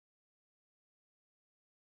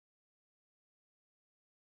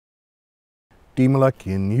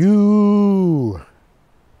Timalakin you,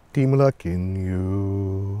 Timalakin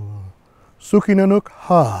you. Sukinanuk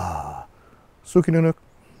ha, Sukinanuk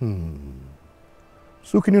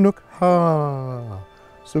Sukinanuk ha,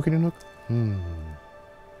 Sukinanuk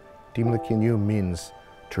Timalakin you means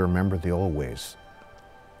to remember the old ways,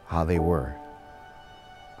 how they were.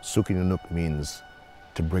 Sukinanuk means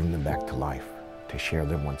to bring them back to life, to share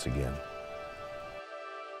them once again.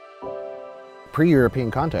 Pre-European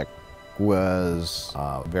contact was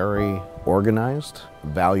very organized,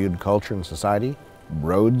 valued culture and society.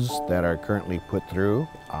 Roads that are currently put through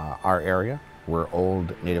our area were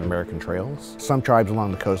old Native American trails. Some tribes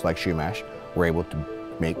along the coast, like Chumash, were able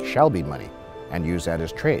to make shell bead money and use that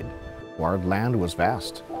as trade. Our land was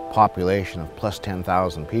vast, population of plus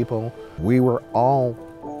 10,000 people. We were all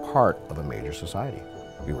part of a major society.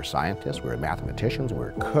 We were scientists, we were mathematicians, we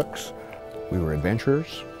were cooks, we were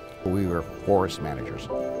adventurers, we were forest managers,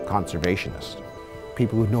 conservationists,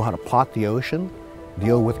 people who know how to plot the ocean,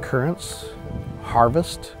 deal with currents,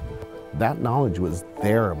 harvest. That knowledge was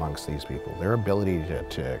there amongst these people. Their ability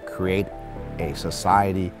to create a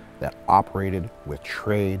society that operated with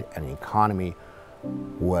trade and economy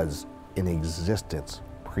was in existence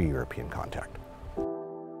pre-European contact.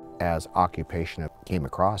 As occupation came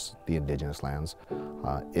across the indigenous lands,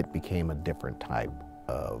 it became a different type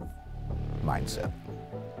of mindset.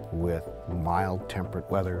 With mild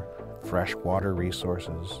temperate weather, fresh water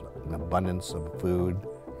resources, an abundance of food,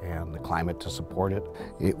 and the climate to support it,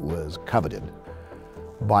 it was coveted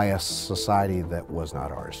by a society that was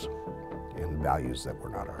not ours, and values that were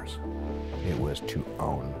not ours. It was to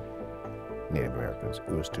own Native Americans.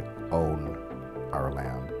 It was to own our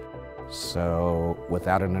land. So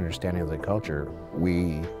without an understanding of the culture,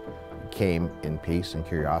 we came in peace and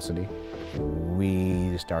curiosity.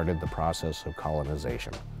 We started the process of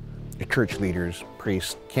colonization. The church leaders,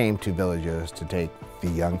 priests, came to villages to take the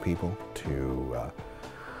young people to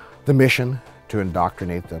the mission, to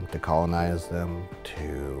indoctrinate them, to colonize them,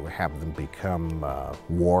 to have them become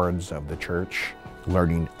wards of the church,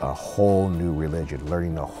 learning a whole new religion,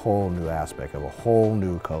 learning a whole new aspect of a whole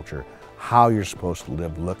new culture, how you're supposed to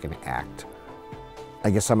live, look, and act. I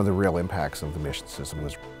guess some of the real impacts of the mission system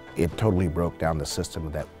was it totally broke down the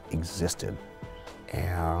system that existed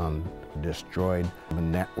and destroyed the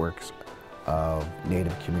networks of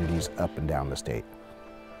Native communities up and down the state.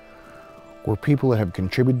 We're people that have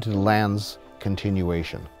contributed to the land's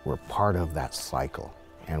continuation. We're part of that cycle,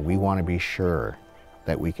 and we want to be sure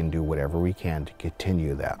that we can do whatever we can to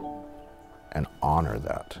continue that and honor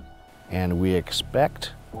that. And we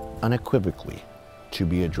expect unequivocally to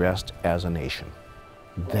be addressed as a nation.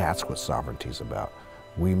 That's what sovereignty is about.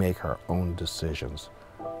 We make our own decisions.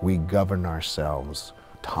 We govern ourselves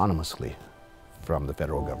autonomously from the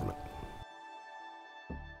federal government.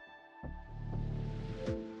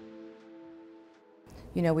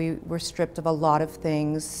 You know, we were stripped of a lot of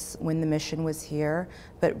things when the mission was here,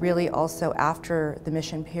 but really also after the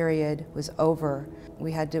mission period was over.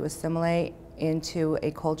 We had to assimilate into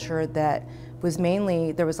a culture that was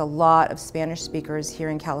mainly, there was a lot of Spanish speakers here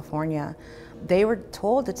in California. They were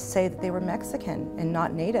told to say that they were Mexican and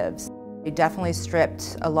not natives. They definitely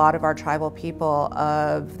stripped a lot of our tribal people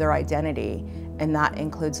of their identity, and that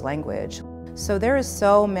includes language. So there is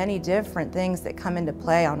so many different things that come into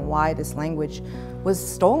play on why this language was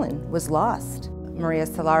stolen, was lost. Maria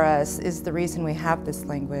Salares is the reason we have this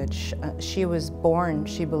language. She was born,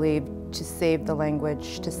 she believed, to save the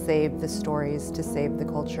language, to save the stories, to save the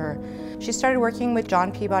culture. She started working with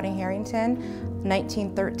John Peabody Harrington in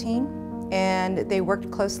 1913, and they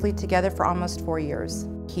worked closely together for almost 4 years.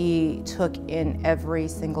 He took in every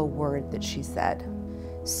single word that she said.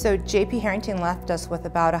 So J.P. Harrington left us with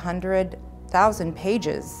about 100,000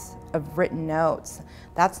 pages of written notes.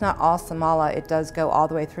 That's not all Samala, it does go all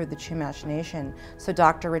the way through the Chumash Nation. So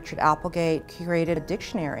Dr. Richard Applegate created a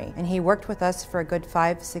dictionary, and he worked with us for a good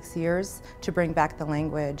 5-6 years to bring back the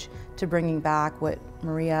language, to bringing back what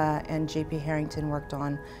Maria and J.P. Harrington worked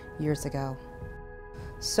on years ago.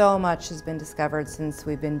 So much has been discovered since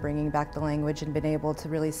we've been bringing back the language and been able to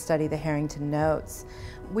really study the Harrington notes.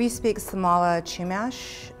 We speak Samala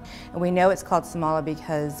Chumash, and we know it's called Samala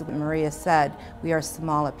because Maria said, we are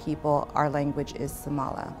Samala people, our language is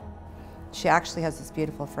Samala. She actually has this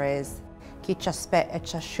beautiful phrase, Ki chaspe e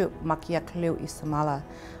chashup makiaklu I Samala.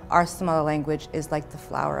 Our Samala language is like the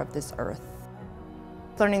flower of this earth.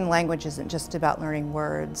 Learning the language isn't just about learning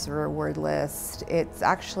words or a word list. It's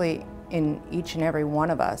actually in each and every one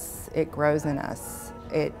of us. It grows in us.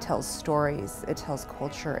 It tells stories, it tells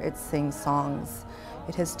culture, it sings songs.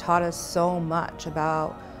 It has taught us so much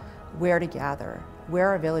about where to gather, where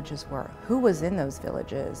our villages were, who was in those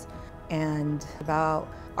villages, and about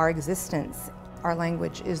our existence. Our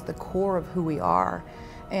language is the core of who we are.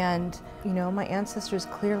 And, you know, my ancestors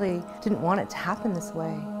clearly didn't want it to happen this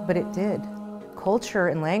way, but it did. Culture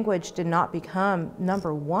and language did not become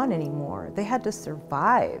number one anymore. They had to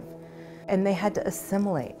survive, and they had to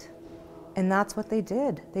assimilate. And that's what they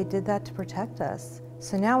did. They did that to protect us.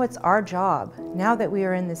 So now it's our job, now that we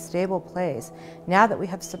are in this stable place, now that we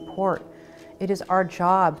have support, it is our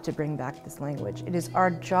job to bring back this language. It is our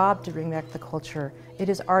job to bring back the culture. It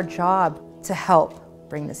is our job to help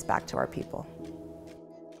bring this back to our people.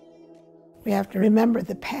 We have to remember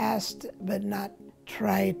the past, but not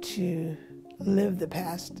try to live the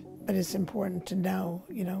past. But it's important to know,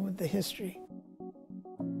 the history.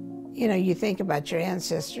 You think about your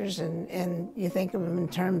ancestors and you think of them in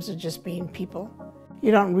terms of just being people.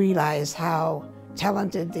 You don't realize how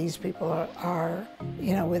talented these people are,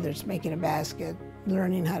 whether it's making a basket,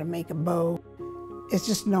 learning how to make a bow. It's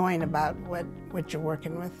just knowing about what you're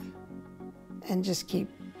working with and just keep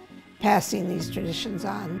passing these traditions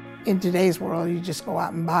on. In today's world, you just go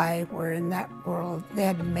out and buy, where in that world, they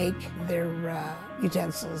had to make their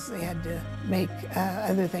utensils, they had to make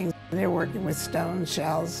other things. They're working with stone,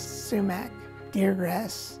 shells, sumac, deer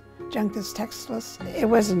grass, juncus textilis. It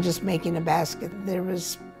wasn't just making a basket, there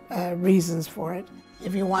was reasons for it.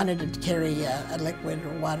 If you wanted to carry a liquid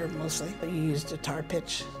or water mostly, you used a tar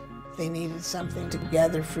pitch. They needed something to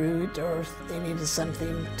gather fruit, or if they needed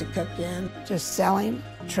something to cook in. Just selling,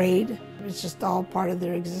 trade, it's just all part of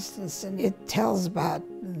their existence. And it tells about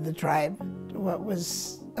the tribe, what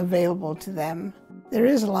was available to them. There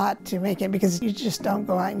is a lot to make it, because you just don't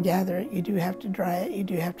go out and gather it. You do have to dry it, you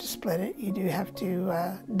do have to split it, you do have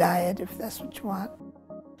to dye it if that's what you want.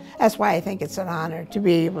 That's why I think it's an honor to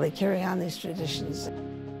be able to carry on these traditions.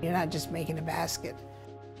 You're not just making a basket.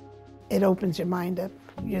 It opens your mind up.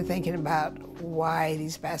 You're thinking about why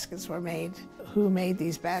these baskets were made, who made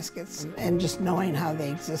these baskets, and just knowing how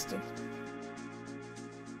they existed.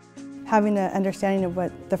 Having an understanding of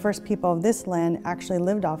what the first people of this land actually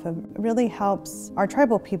lived off of really helps our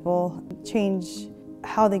tribal people change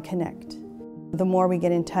how they connect. The more we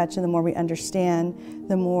get in touch and the more we understand,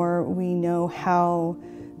 the more we know how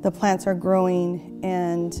the plants are growing,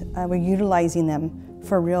 and we're utilizing them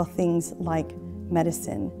for real things like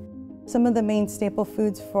medicine. Some of the main staple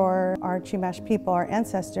foods for our Chumash people, our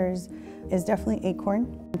ancestors, is definitely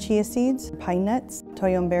acorn, chia seeds, pine nuts,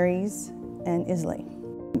 toyon berries, and isle.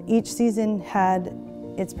 Each season had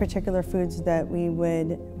its particular foods that we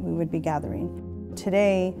would be gathering.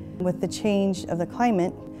 Today, with the change of the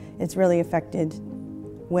climate, it's really affected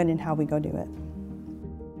when and how we go do it.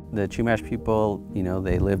 The Chumash people,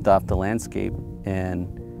 they lived off the landscape,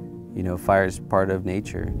 and fire is part of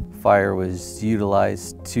nature. Fire was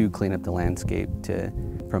utilized to clean up the landscape, to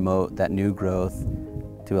promote that new growth,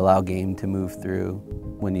 to allow game to move through.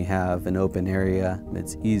 When you have an open area,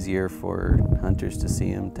 it's easier for hunters to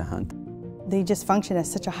see them, to hunt. They just function at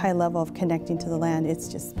such a high level of connecting to the land.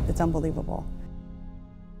 It's unbelievable.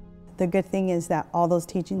 The good thing is that all those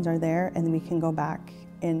teachings are there, and then we can go back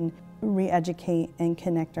and re-educate and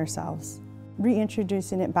connect ourselves.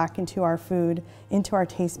 Reintroducing it back into our food, into our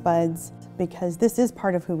taste buds, because this is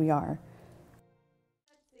part of who we are.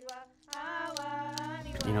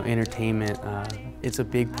 Entertainment, it's a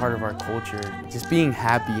big part of our culture. Just being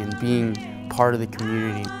happy and being part of the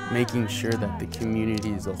community, making sure that the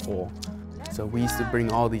community is a whole. So we used to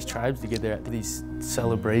bring all these tribes together at these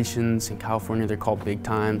celebrations. In California, they're called big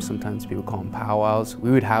times. Sometimes people call them powwows.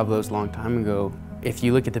 We would have those a long time ago. If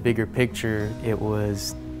you look at the bigger picture, it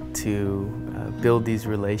was to build these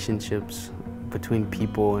relationships between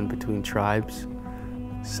people and between tribes.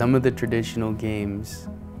 Some of the traditional games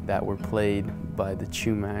that were played by the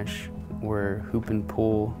Chumash were hoop and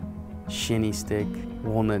pool, shinny stick,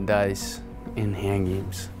 walnut dice, and hand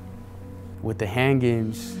games. With the hand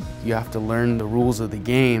games, you have to learn the rules of the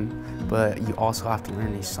game, but you also have to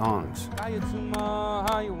learn these songs.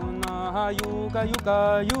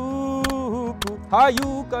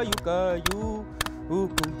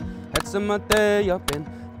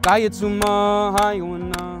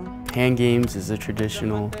 Hand games is a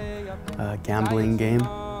traditional gambling game.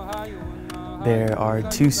 There are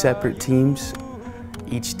two separate teams.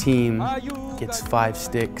 Each team gets 5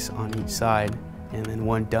 sticks on each side, and then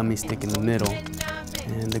 1 dummy stick in the middle.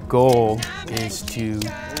 And the goal is to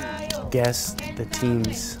guess the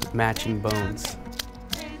team's matching bones.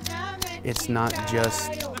 It's not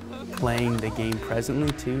just playing the game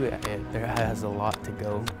presently too, there has a lot to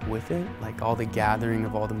go with it, like all the gathering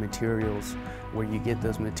of all the materials, where you get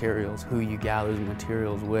those materials, who you gather those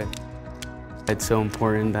materials with. It's so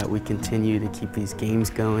important that we continue to keep these games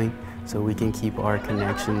going so we can keep our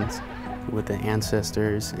connections with the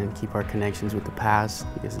ancestors and keep our connections with the past,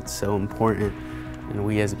 because it's so important. And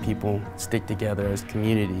we as a people stick together as a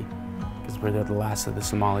community because we're the last of the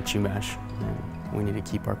Somali Chumash, and we need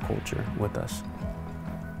to keep our culture with us.